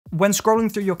When scrolling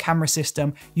through your camera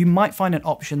system, you might find an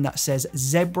option that says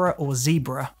zebra or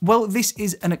zebra. Well, this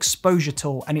is an exposure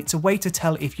tool, and it's a way to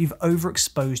tell if you've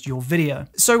overexposed your video.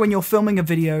 So when you're filming a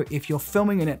video, if you're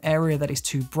filming in an area that is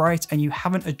too bright and you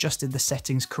haven't adjusted the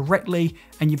settings correctly,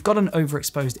 and you've got an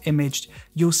overexposed image,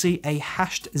 you'll see a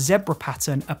hashed zebra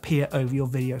pattern appear over your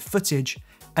video footage.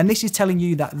 And this is telling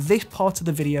you that this part of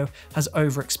the video has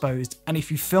overexposed. And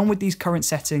if you film with these current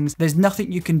settings, there's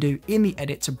nothing you can do in the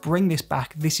edit to bring this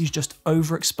back. This is just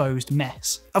overexposed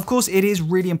mess. Of course, it is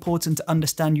really important to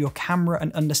understand your camera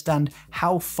and understand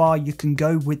how far you can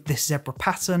go with this zebra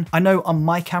pattern. I know on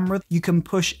my camera, you can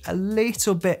push a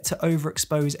little bit to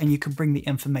overexpose and you can bring the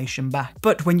information back.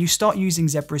 But when you start using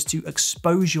zebras to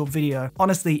expose your video,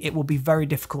 honestly, it will be very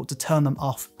difficult to turn them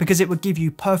off because it would give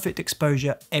you perfect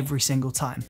exposure every single time.